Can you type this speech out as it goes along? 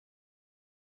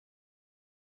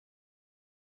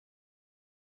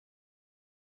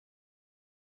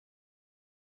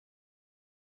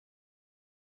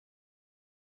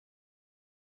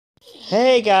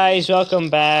Hey guys, welcome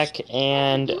back,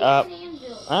 and We have an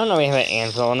anvil. I don't know we have an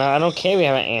anvil now. I don't care we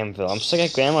have an anvil. I'm stuck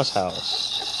at Grandma's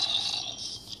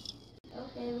house.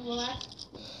 Okay, well that's...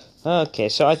 Okay,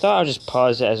 so I thought I'd just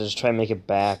pause it as I just try to make it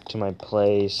back to my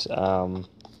place. Nice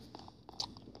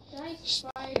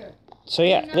fire. So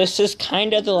yeah, this is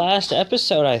kind of the last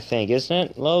episode, I think, isn't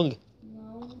it, Log?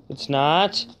 No. It's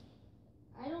not?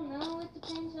 I don't know, it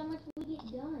depends how much we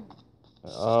get done.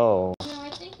 Oh. No,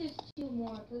 I think there's two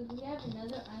more, because we have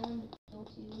another island to go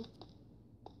to.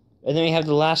 And then we have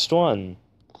the last one.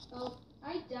 Oh,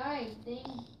 I died, thanks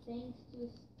to a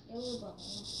skeleton.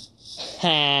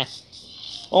 Ha.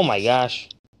 Oh my gosh.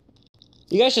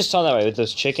 You guys just saw that right with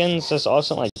those chickens? There's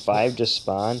also like 5 just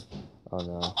spawned. Oh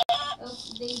no. Oh,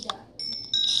 they died.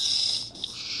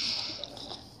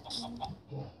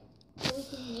 So we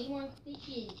can name more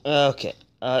fishes. Okay.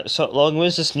 So Logan,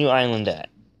 where's this new island at?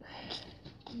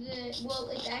 Well,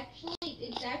 it's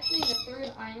actually the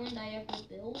third island I ever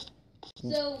built.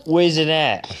 So Where's it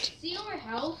at? see our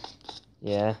house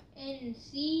Yeah. and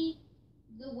see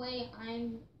the way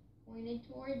I'm pointed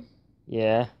towards.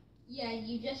 Yeah. Yeah,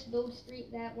 you just go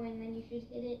straight that way and then you should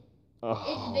hit it. Oh.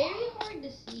 It's very hard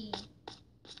to see.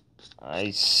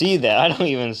 I see that. I don't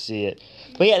even see it.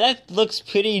 But yeah, that looks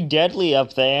pretty deadly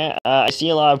up there. I see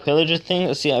a lot of pillager things.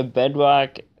 I see a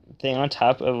bedrock thing on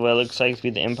top of what looks like to be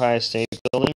the Empire State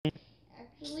Building.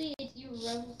 Actually, it's your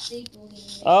Rebel State Building.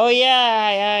 Oh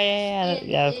yeah,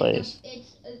 that place.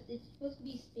 It's supposed to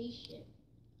be a spaceship.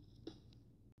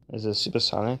 Is it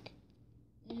supersonic?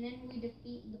 And then we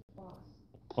defeat the boss.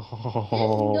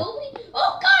 Oh. Nobody.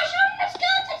 Oh gosh, how many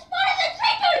skeletons spawned in the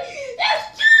tree building? There's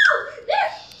two!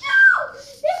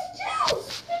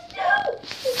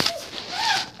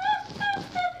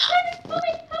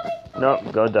 Nope,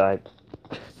 go die.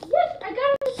 Yes, I got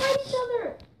them to fight each other.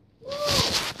 No,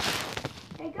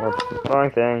 I got Whoops, them. wrong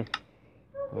thing.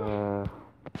 There's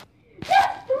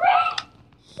three.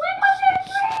 When was there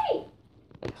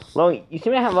three? Logan, you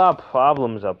seem to have a lot of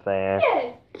problems up there.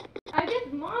 Yes. I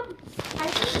just mobbed. I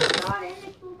just got in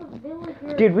it from the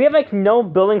villager. Dude, we have like no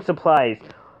building supplies.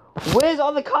 Where's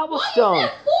all the cobblestone? What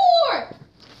is that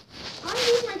for? I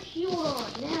need my shield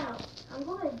on now. I'm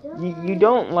gonna die. You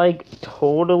don't like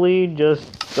totally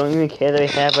just don't even care that we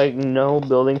have like no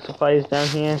building supplies down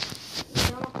here?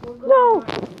 No.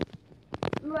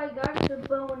 Ooh, I got the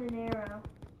bow and an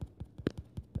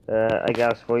arrow. I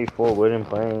got 44 wooden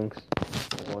planks.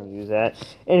 I want to use that.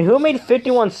 And who made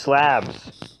 51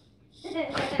 slabs?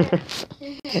 Logan!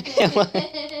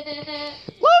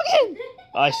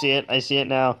 I see it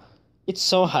now. It's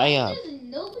so high up. Does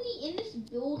nobody in this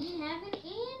building have an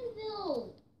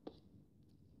anvil?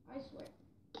 I swear.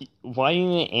 Why do you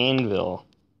need an anvil?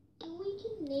 So we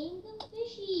can name them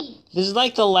fishies. This is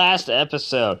like the last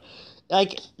episode.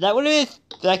 Like, that would have been,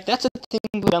 like, that's a thing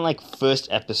we done, like, first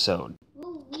episode.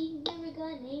 Well, we never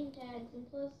got name tags, and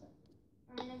plus,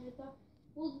 I never thought.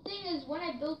 Well, the thing is, when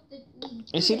I built the.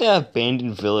 I see the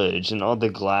abandoned village and all the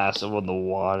glass over the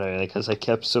water because I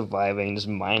kept surviving, just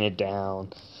mine it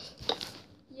down.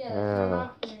 Yeah, I'm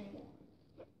not doing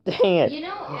that. Dang it. You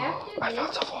know, after I this,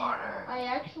 found some water. I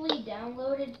actually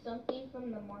downloaded something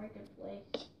from the marketplace.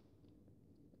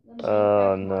 The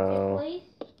Oh, Minecraft no. Marketplace,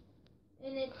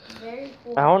 and it's very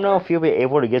cool. I don't know if you'll be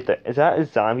able to get the. Is that a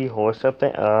zombie horse up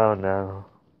there? Oh no.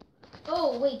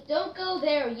 Oh, wait, don't go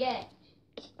there yet.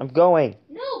 I'm going.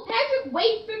 No, Patrick,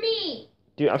 wait for me!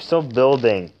 Dude, I'm still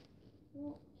building.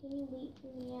 Well, can you wait for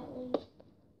me at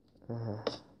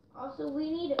least? Also, we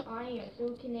need iron, so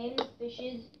we can name the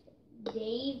fishes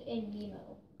Dave and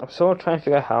Nemo. I'm still trying to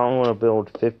figure out how I'm going to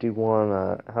build 51,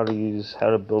 how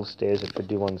to build stairs at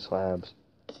 51 slabs.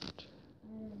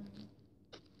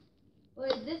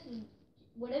 But this is,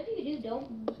 whatever you do,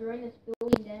 don't burn this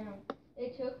building down.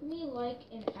 It took me like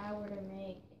an hour to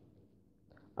make.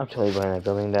 I'm totally burning that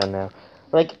building down now.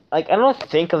 Like, I don't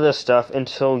think of this stuff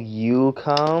until you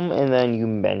come and then you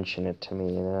mention it to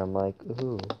me, and then I'm like,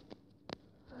 ooh.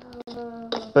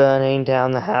 Burning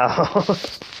down the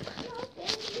house.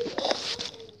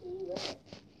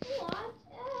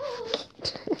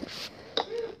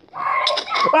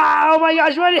 Oh my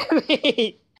gosh, what did you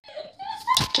mean?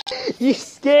 You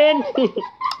scared me.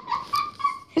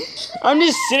 I'm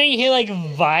just sitting here like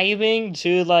vibing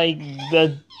to like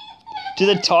the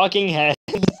talking heads,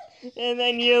 and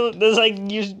then there's like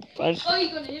you. Oh, you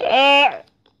gonna hit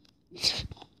me?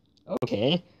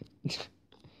 Okay.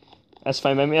 That's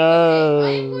fine by me.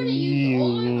 I'm gonna use all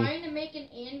my iron to make an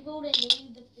anvil to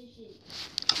name the fishes.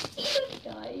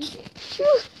 You died.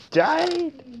 You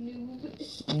died. Noob.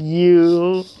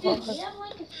 You. Dude, we have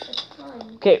like a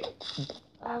ton. Okay.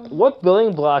 What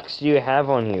building blocks do you have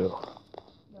on you?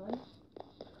 None.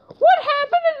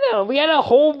 Yeah, we had a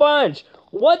whole bunch.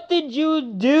 What did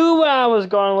you do when I was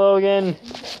gone, Logan?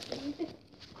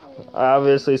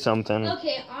 Obviously something.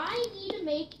 Okay, I need to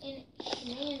make an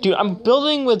anvil. Dude, I'm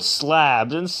building with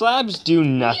slabs, and slabs do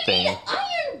nothing. You need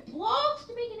iron blocks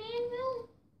to make an anvil?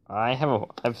 I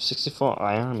have 64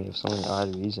 iron on me for some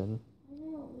odd reason. I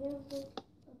know, we have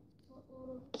like a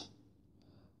little...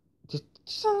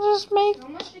 Just make... How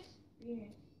much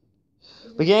experience?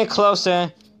 We're getting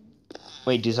closer.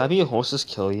 Wait, do zombie horses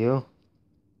kill you?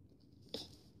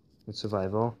 In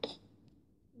survival?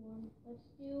 Let's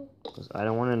do... 'Cause I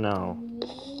don't want to know.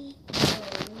 Nemo.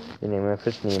 The name of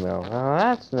it's Nemo. Oh,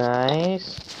 that's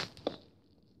nice.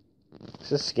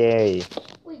 This is scary.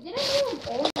 Wait, did I do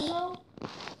them all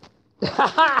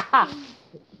though?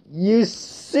 You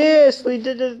seriously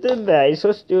did that. You're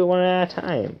supposed to do it one at a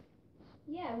time.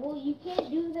 Yeah, well, you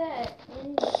can't do that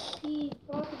in the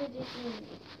Pocket Edition.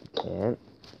 Can't.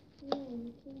 You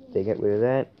can't. They get rid of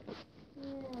that? Yeah.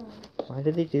 Why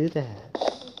did they do that?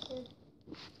 Because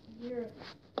you're...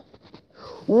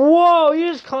 Whoa,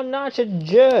 you just called Notch a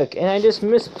jerk, and I just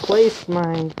misplaced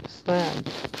my slab.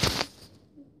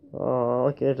 Oh,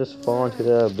 look at it just fall into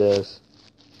the abyss.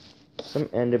 Some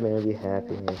Enderman will be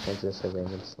happy when he finds this a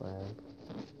random slab.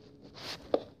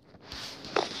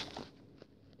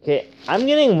 Okay, I'm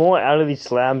getting more out of these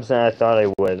slabs than I thought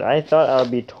I would. I thought I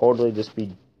would be totally just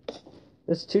be...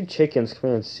 There's 2 chickens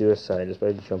committing suicide just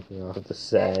by jumping off the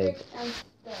side. Patrick and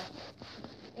stuff.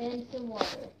 And some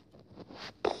water.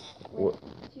 With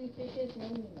 2 fishes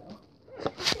named Nemo.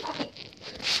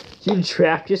 You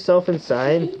trapped yourself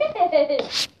inside?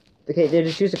 Yes! Okay, then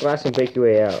just use the glass and break your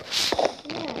way out.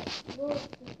 Yeah, well,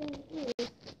 the thing is,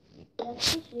 the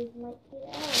fishes might get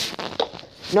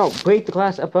out. No, break the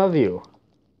glass above you.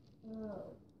 Oh.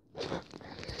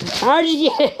 How'd you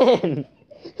get in?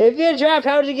 If you're trapped,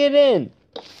 how'd you get in?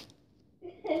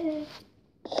 Let's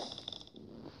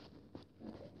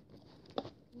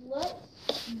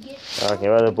get... Okay,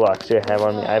 what other blocks do you have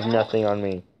on me? I have nothing on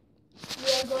me.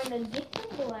 We are going to get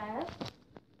some glass.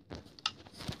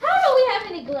 How do we have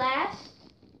any glass?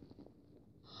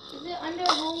 Is it under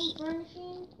home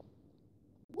furnishing?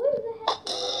 Where the heck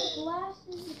did the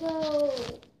glasses go?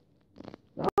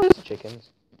 Oh, there's chickens.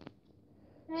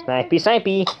 Snipey,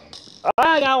 snipey. Oh,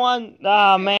 I got one.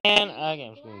 Oh, man. Okay,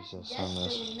 I'm just going to use this on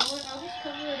this. You know what? I'll just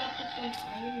cover it up with some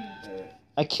iron dirt.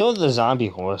 I killed the zombie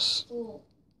horse. Cool.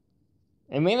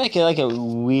 It made like a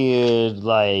weird,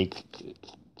 like,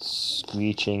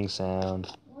 screeching sound.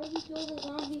 Why did you kill the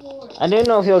zombie horse? I didn't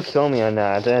know if he'll kill me or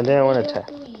not. I didn't want to. Did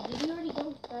you already go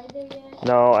inside there yet?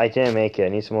 No, I didn't make it. I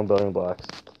need some more building blocks.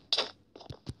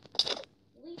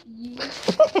 You.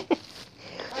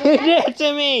 You did it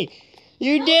to me!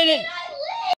 You did it!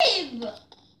 I live!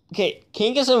 Okay, can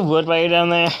you get some wood while you're down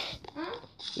there? Huh?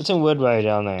 Get some wood while you're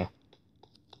down there.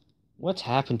 What's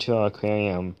happened to our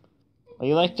aquarium? Are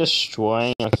you like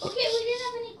destroying our... Okay, we didn't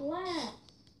have any glass.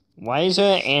 Why is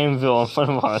there an anvil in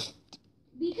front of us?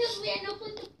 Because we had no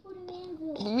place to put an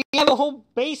anvil. We have a whole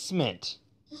basement.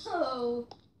 Oh.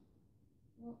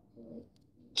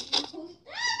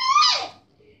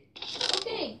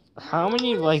 Okay. How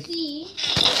many, like... See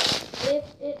if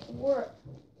it works.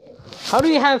 How do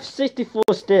you have 64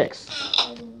 sticks?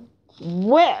 I don't know.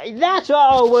 Where? That's where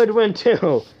our wood went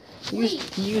to. You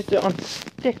Wait. used it on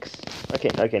sticks. Okay,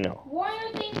 no. Why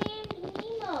are they named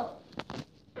Nemo?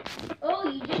 Oh,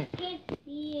 you just can't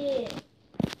see it.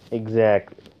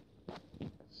 Exactly.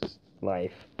 It's just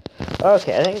life.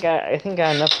 Okay, I think I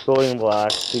got enough building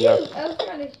blocks to go. Shoot, I was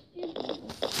trying to shoot you.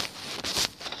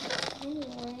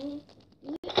 Anyway,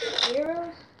 we need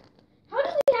arrows. How do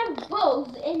we have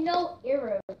bows and no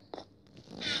arrows?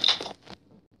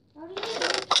 How do you have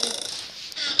arrows?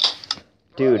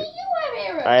 Dude, How do you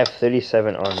have arrows? I have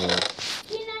 37 on me. Can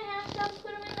I have some? Put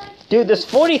them in the... Dude, there's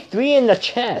 43 in the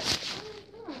chest.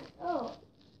 Oh.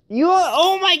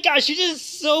 Oh my gosh, you're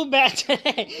just so bad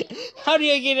today. How do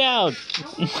you get out?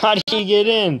 How do you get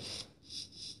in?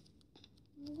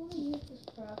 I'm gonna use this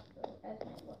crossbow as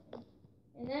my weapon.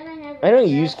 And then I have... I don't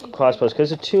use crossbows because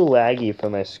they're too laggy for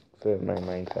my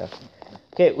Minecraft.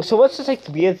 Okay, so what's this like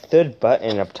weird third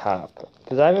button up top?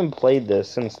 Because I haven't played this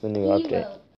since the new update.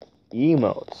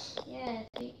 Emotes. Yeah,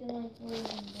 so you can like wave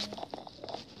and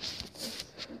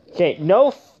Okay,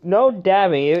 no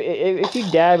dabbing. If you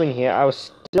dab in here, I will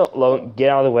still get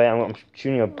out of the way. I'm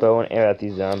shooting a bow and arrow at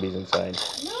these zombies inside.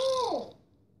 No!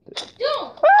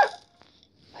 Don't!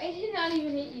 I did not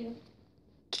even hit you.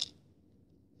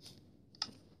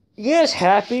 You guys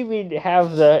happy we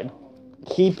have the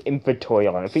keep inventory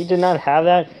on? If we did not have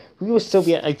that, we would still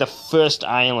be at like the first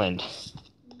island.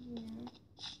 Yeah.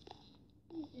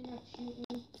 You're not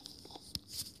shooting.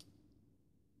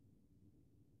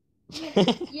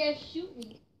 Yeah, shoot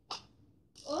me.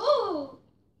 Oh!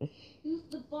 Who's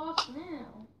the boss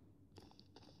now?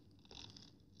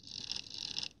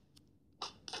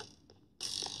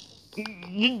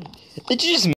 Did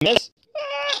you just miss?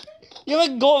 You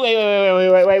have a gold.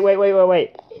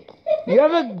 Wait. You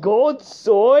have a gold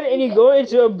sword and you go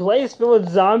into a place filled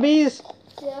with zombies?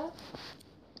 Yeah.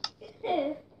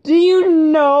 Do you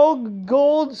know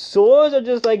gold swords are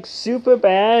just like super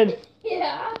bad?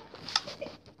 Yeah.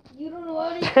 You don't know how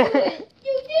to do it.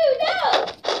 You do, no!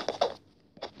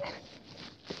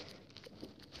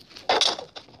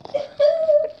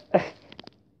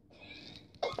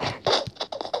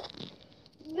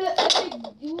 The epic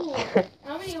duel.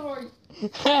 How many hearts?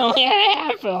 I only had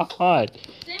half a heart.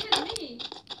 Same as me.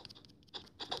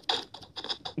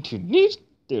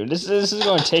 Dude, this is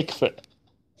gonna take for.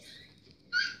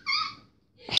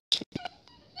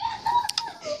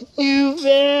 You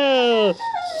fail.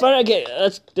 Fine, okay,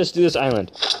 let's just do this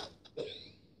island.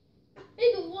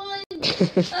 I won.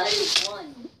 I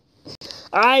won.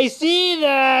 I see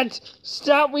that.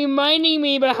 Stop reminding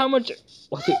me about how much.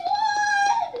 What the... I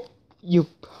won. You.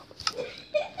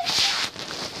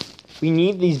 We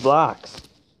need these blocks.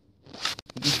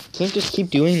 You can't just keep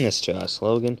doing this to us,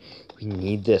 Logan. We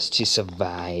need this to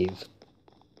survive.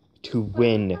 To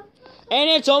win. And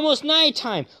it's almost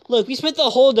nighttime. Look, we spent the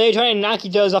whole day trying to knock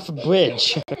each other off a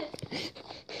bridge.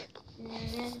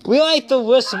 We're like the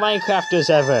worst Minecrafters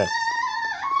ever.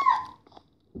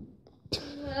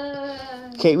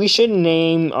 Okay, we should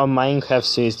name our Minecraft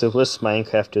series the worst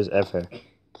Minecrafters ever.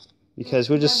 Because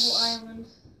we're just...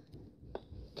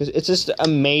 Because it's just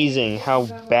amazing how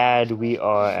bad we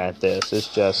are at this. It's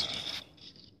just...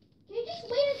 Can you just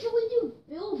wait until we do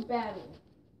build battle?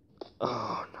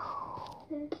 Oh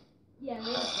no. Yeah,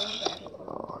 maybe build battle.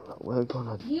 Oh no, we're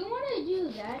gonna... Do you want to do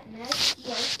that next? Yeah,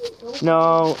 let's do build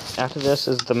No, after this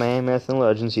is the Man, Myth, and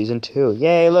Legend Season 2.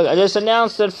 Yay, look, I just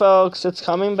announced it, folks. It's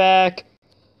coming back.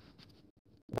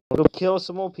 It'll kill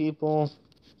some more people.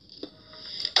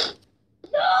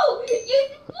 No! You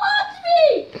blocked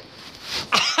me!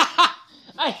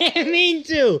 I didn't mean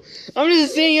to. I'm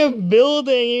just seeing a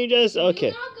building. You just...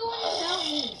 Okay. You're not going to help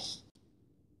me.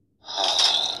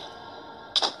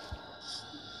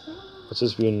 What's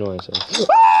this weird noise? Oh,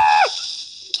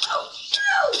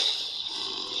 shoot!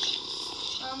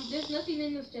 There's nothing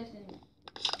in this chest anymore.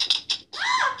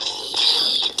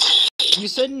 You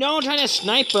said no, I'm trying to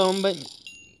snipe him, but... Why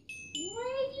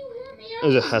did you hit me?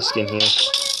 There's a husk in here.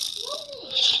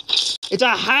 It's a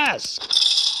husk!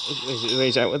 Wait,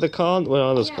 is that what they're called? What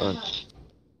are those called?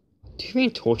 Do you have any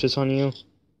torches on you?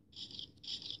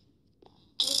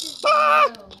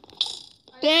 Ah!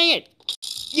 Dang it!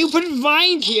 You put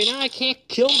vines here, now I can't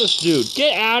kill this dude.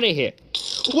 Get out of here.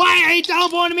 Why are you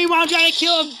teleporting me while I'm trying to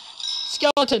kill a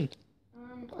skeleton?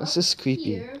 This is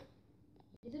creepy.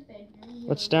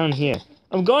 What's down here?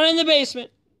 I'm going in the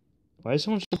basement. Why is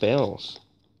so much bells?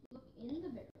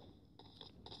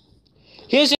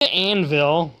 Here's an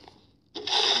anvil.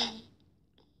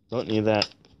 Don't need that.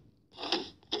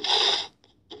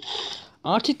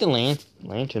 I'll take the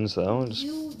lanterns though. Do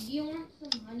you want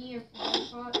some honey or flower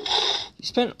pot? You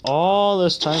spent all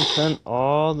this time putting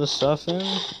all the stuff in?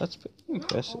 That's pretty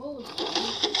impressive.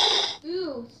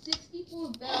 Ooh,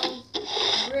 64 bells,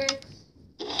 bricks,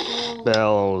 gold,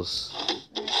 Bells.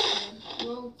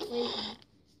 gold plating.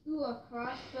 Ooh, a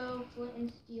crossbow, flint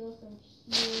and steel, some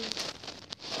shields,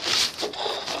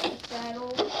 a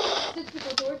saddle,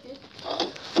 64 torches.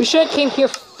 We should have came here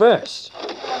first. A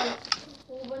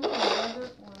whole bunch of leather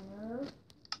armor.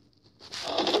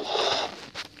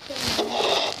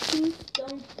 Two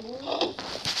stone swords.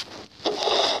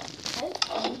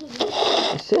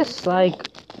 Is this like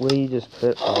where you just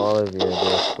put all of your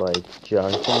just like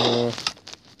junk in here?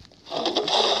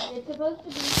 It's supposed to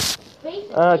be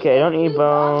basically. Okay, don't need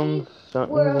bones.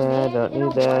 Don't need that, don't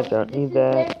need that, don't need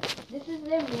that. This is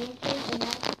their mansion, and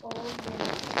that's all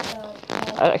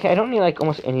their. Okay, I don't need like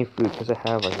almost any food because I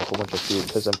have like a whole bunch of food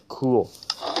because I'm cool.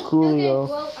 Okay, Coolio.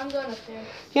 well, I'm going upstairs.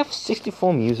 You have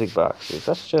 64 music boxes.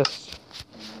 That's just...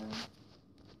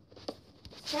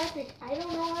 Patrick, I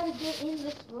don't know how to get in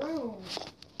this room.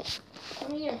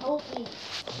 Come here, help me.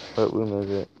 What room is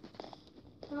it?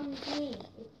 Come to me.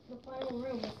 It's the final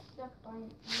room. It's stuck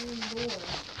behind iron door.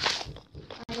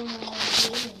 I don't know how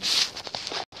to get in.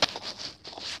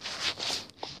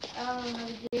 I don't know how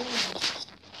to get in.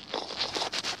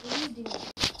 What are you doing?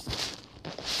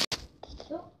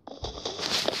 Oh.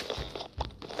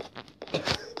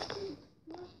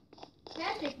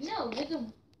 Patrick, no, there's a...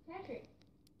 Patrick.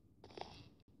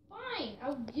 Fine,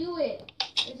 I'll do it.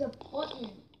 There's a button.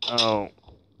 Oh,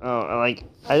 like,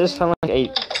 I just found like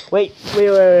Wait.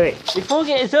 Before we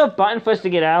get, is there a button for us to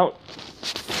get out?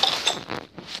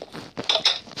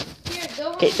 Here, go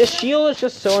home. Okay, the shield is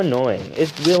just so annoying.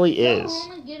 It really Go is.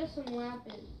 home and get us some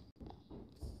lapis.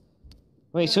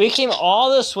 Wait, so we came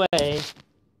all this way,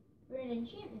 For an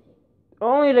enchantment table.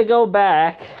 only to go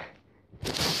back.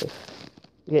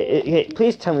 Okay,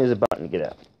 please tell me there's a button to get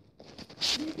out.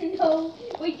 No.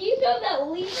 Wait, do you know that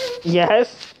lever?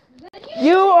 Yes.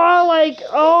 You are like,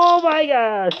 oh my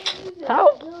gosh.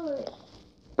 How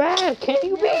bad can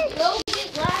you No, be? go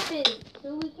get lapis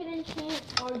so we can enchant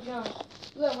our junk.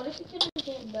 Yeah, what if we can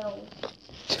enchant bells?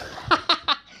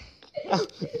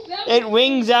 It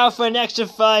wings out for an extra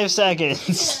 5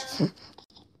 seconds. Yeah.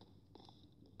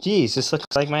 Jeez, this looks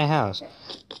like my house.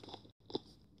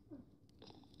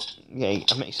 Okay,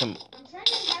 I'll make some. I'm trying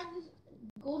to have this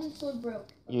golden sword broke.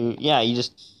 You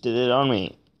just did it on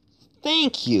me.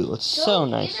 Thank you. It's so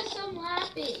nice. Get us some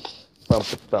lapis.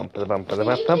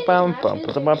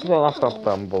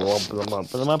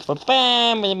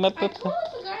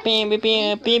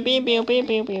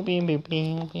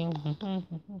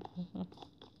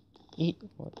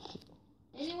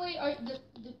 Anyway,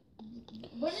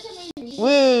 what is the main reason?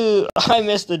 Woo! I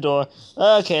missed the door.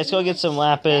 Okay, let's go get some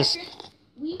lapis.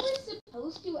 We were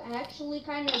supposed to actually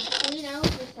kind of clean out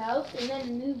this house and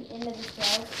then move into this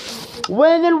house.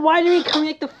 Well, then why did we come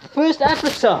make the first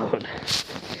episode?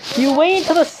 You wait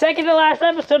until the second to last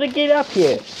episode to get up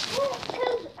here. Well,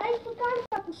 because I forgot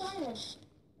about the silence.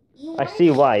 I see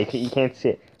why. You can't see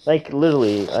it. Like,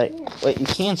 literally. Like, Yeah. wait, you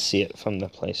can see it from the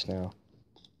place now.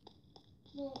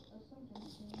 Well,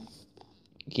 sometimes.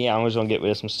 Yeah, I'm just gonna get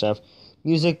rid of some stuff.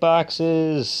 Music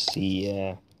boxes.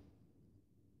 Yeah.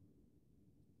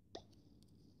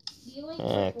 Do you like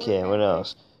Okay, what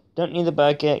else? Don't need the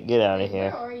bucket. Get out of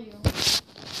here. Where are you?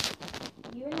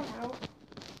 You in the house?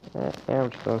 Yeah, I'm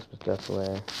just throwing some stuff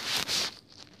away.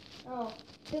 Oh.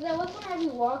 Because I was going to have you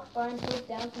walk by and put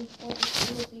down some stuff and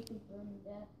see if you could burn to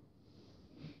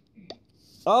death.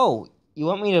 Oh, you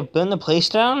want me to burn the place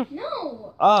down?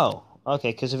 No! Oh,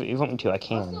 okay, because if you want me to, I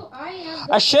can. Also, I am...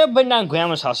 I should have burned down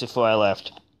Grandma's house before I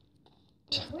left.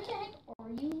 Where the heck are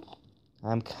you?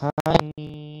 I'm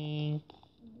coming.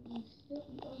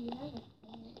 You have it.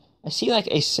 I see like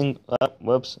a single.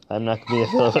 Whoops! I'm not gonna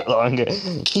be a little bit longer.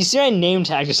 You see my name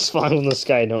tag just spawned in the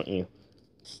sky, don't you?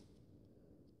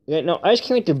 Yeah, no, I just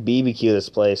can't wait to BBQ this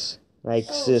place. Like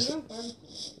this.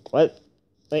 What?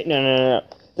 Wait, no.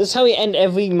 This is how we end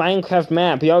every Minecraft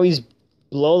map. We always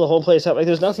blow the whole place up. Like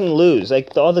there's nothing to lose.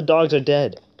 Like all the dogs are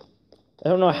dead. I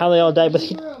don't know how they all died, but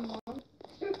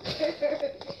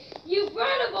You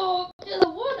brought them all to the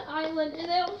one island and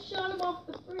they all shot them off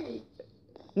the bridge.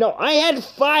 no, I had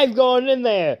 5 going in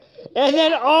there, and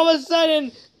then all of a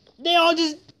sudden they all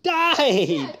just died.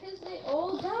 Yeah, because they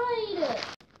all died.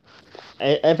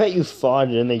 I bet you fought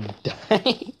it and they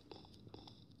died.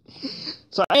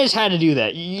 So I just had to do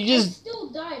that. You I just. still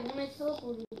died when I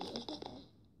teleported you.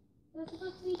 That's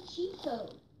supposed to be cheat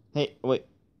code. Hey, wait,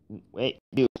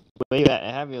 dude. Wait,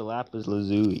 I have your lapis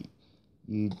lazuli.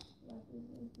 You.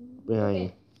 Where are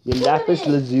you? Your Put 'em lapis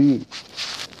in. lazuli.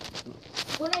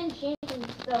 Put in enchanting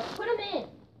stuff. Put them in.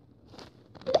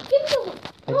 Just give me the.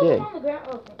 I Throw did. them on the ground.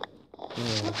 Okay.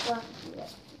 Yeah. What's left to do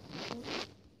that?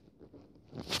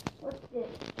 What's this?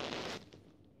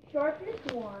 Sharpness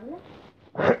 1.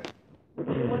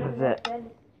 What's that?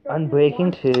 Sharpness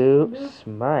Unbreaking 1. 2.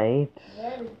 Smite.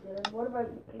 Very good. What about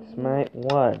Smite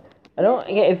 1. I don't.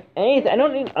 Yeah, if anything, I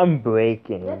don't need Let's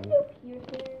unbreaking. do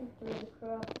piercing for the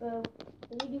crossbow.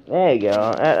 There you go.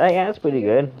 Yeah, that's pretty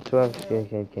good. 12. Can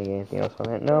anything else on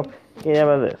that? Nope. Yeah, how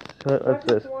about this? So, what's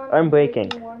this? Unbreaking.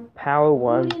 Power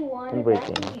 1.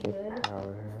 Unbreaking.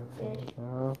 Power. There you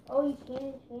go. Oh, you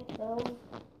can't enchant those.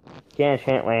 Can't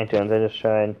enchant lanterns. I just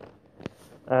tried.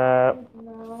 No.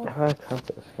 How about a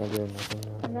compass? Can I do anything?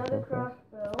 Another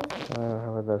crossbow.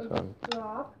 How about this It one? just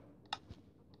dropped.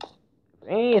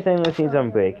 Anything that needs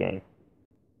unbreaking.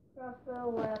 Crossbow,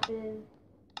 lapis,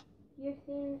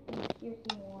 piercing, and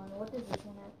piercing 1. What does this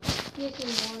one have?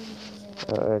 Piercing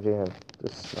 1. I do have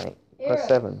this smite. Arrow. Plus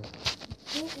 7.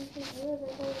 Can't enchant arrows, I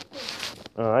thought it could.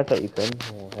 Oh, I thought you could.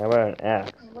 How about an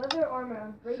axe? Leather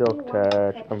armor. Silk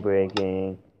touch,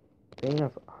 unbreaking. Bane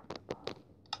of Octopus.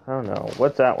 I don't know.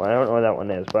 What's that one? I don't know what that one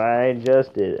is, but I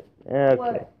just did it. Okay.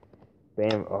 What?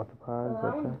 Bane of Octopus. Oh, that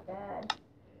What's one's that? bad.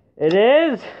 It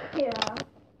is? Yeah.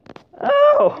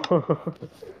 Oh!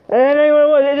 I didn't know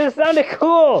what it was. It just sounded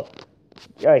cool!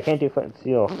 Yeah, I can't do flint and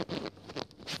steel.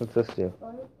 What's this do?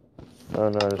 Oh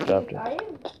no, I just dropped it. How did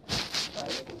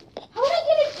I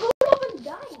get it blown up and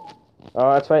dying?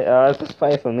 Oh, that's right. That's just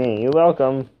fire for me. You're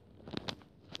welcome.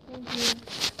 Thank you.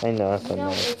 I know, that's You know,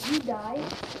 annoying. if you die,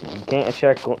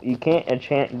 You can't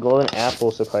enchant golden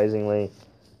apple, surprisingly.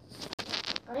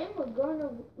 I am gonna.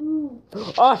 Ooh.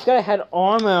 Oh, I forgot I had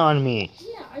armor on me.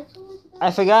 Yeah, I totally forgot.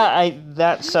 I forgot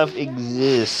that stuff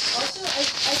exists. Also, I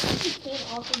think you can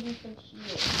also do some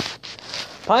shield.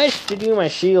 Probably should do my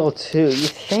shield too.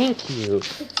 Thank you.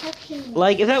 Protection.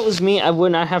 Like, if that was me, I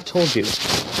would not have told you.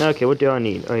 Okay, what do I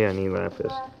need? Oh yeah, I need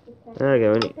lapis. Okay,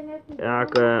 we need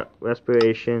aqua,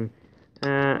 respiration.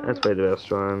 That's probably the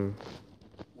best one.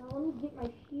 Now let me get my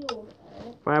shield.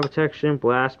 Fire protection,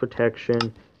 blast protection.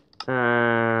 Wait, do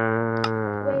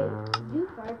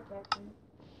fire protection.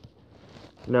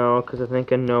 No, because I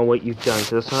think I know what you've done.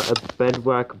 Because it's not a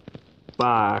bedrock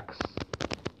box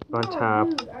on top.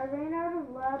 Dude, I ran out of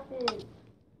lapis.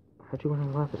 How'd you run out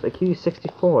of lapis? I gave you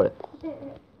 64. Yeah.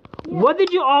 What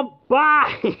did you all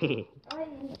buy? I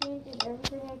enchanted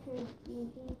everything I could be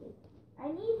enchanted. I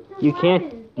need some You can't-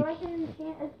 lapis so I can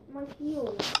enchant my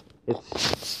shield.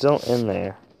 It's still in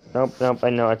there. Nope, I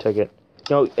know I took it.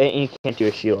 No, you can't do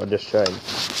a shield, I just tried.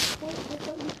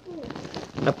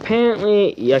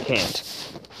 Apparently, you can't.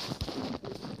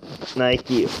 Like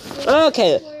you.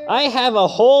 Okay, I have a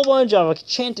whole bunch of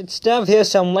enchanted stuff. Here's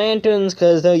some lanterns,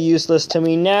 because they're useless to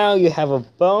me now. You have a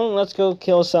bone. Let's go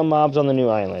kill some mobs on the new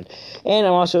island. And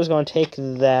I'm also just going to take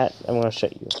that. I'm going to show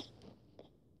you.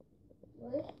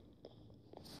 What?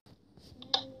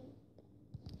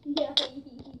 Yeah.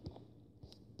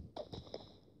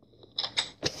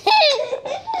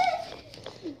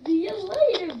 See you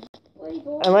later,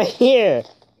 playboy. I'm right here.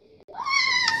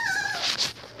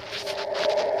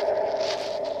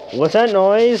 What's that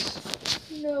noise?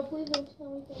 No, please don't tell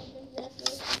me something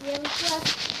exactly. You have a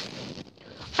flash.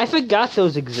 I forgot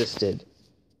those existed.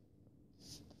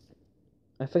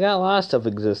 I forgot a lot of stuff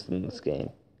existed in this game.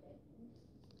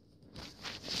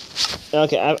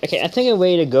 Okay, I think I'm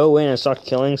ready to go in and start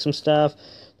killing some stuff.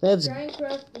 Let's Try and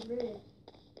cross the bridge.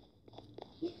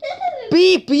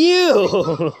 beep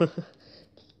you!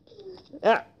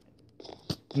 Ah.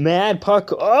 Mad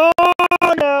parkour. Oh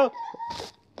no!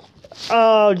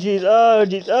 Oh jeez, oh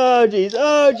jeez, oh jeez,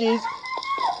 oh jeez.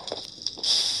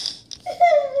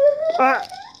 Ah.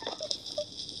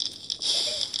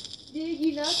 Did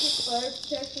you not get fire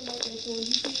protection like I told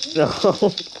you to? No.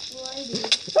 Well, I did.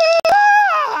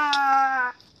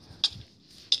 Ah.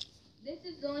 This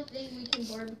is the only thing we can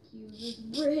barbecue, this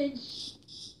bridge.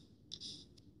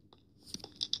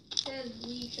 Says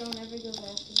we shall never go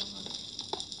back to the hunt.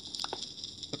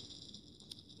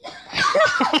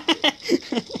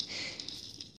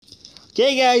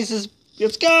 Okay guys,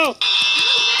 let's go! The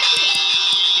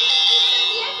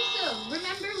episode.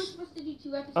 Remember, we're supposed to do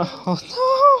 2 episodes. Oh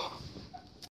no!